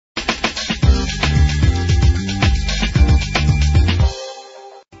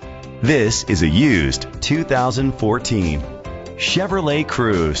This is a used 2014 Chevrolet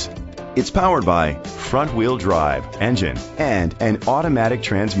Cruze. It's powered by front-wheel drive engine and an automatic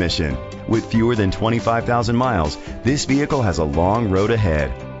transmission. With fewer than 25,000 miles, this vehicle has a long road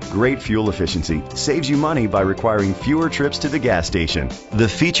ahead. Great fuel efficiency saves you money by requiring fewer trips to the gas station. The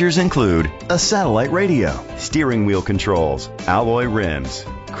features include a satellite radio, steering wheel controls, alloy rims,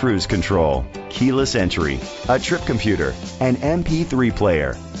 cruise control, keyless entry, a trip computer, an MP3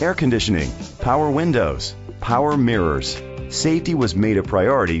 player, air conditioning, power windows, power mirrors. Safety was made a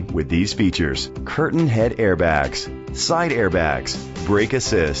priority with these features: curtain head airbags, side airbags, brake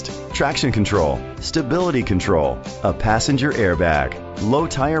assist, traction control, stability control, a passenger airbag, low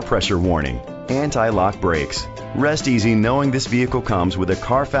tire pressure warning, anti-lock brakes. Rest easy knowing this vehicle comes with a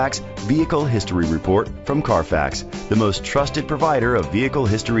Carfax Vehicle History Report from Carfax, the most trusted provider of vehicle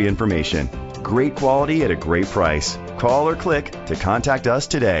history information. Great quality at a great price. Call or click to contact us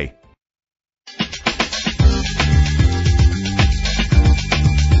today.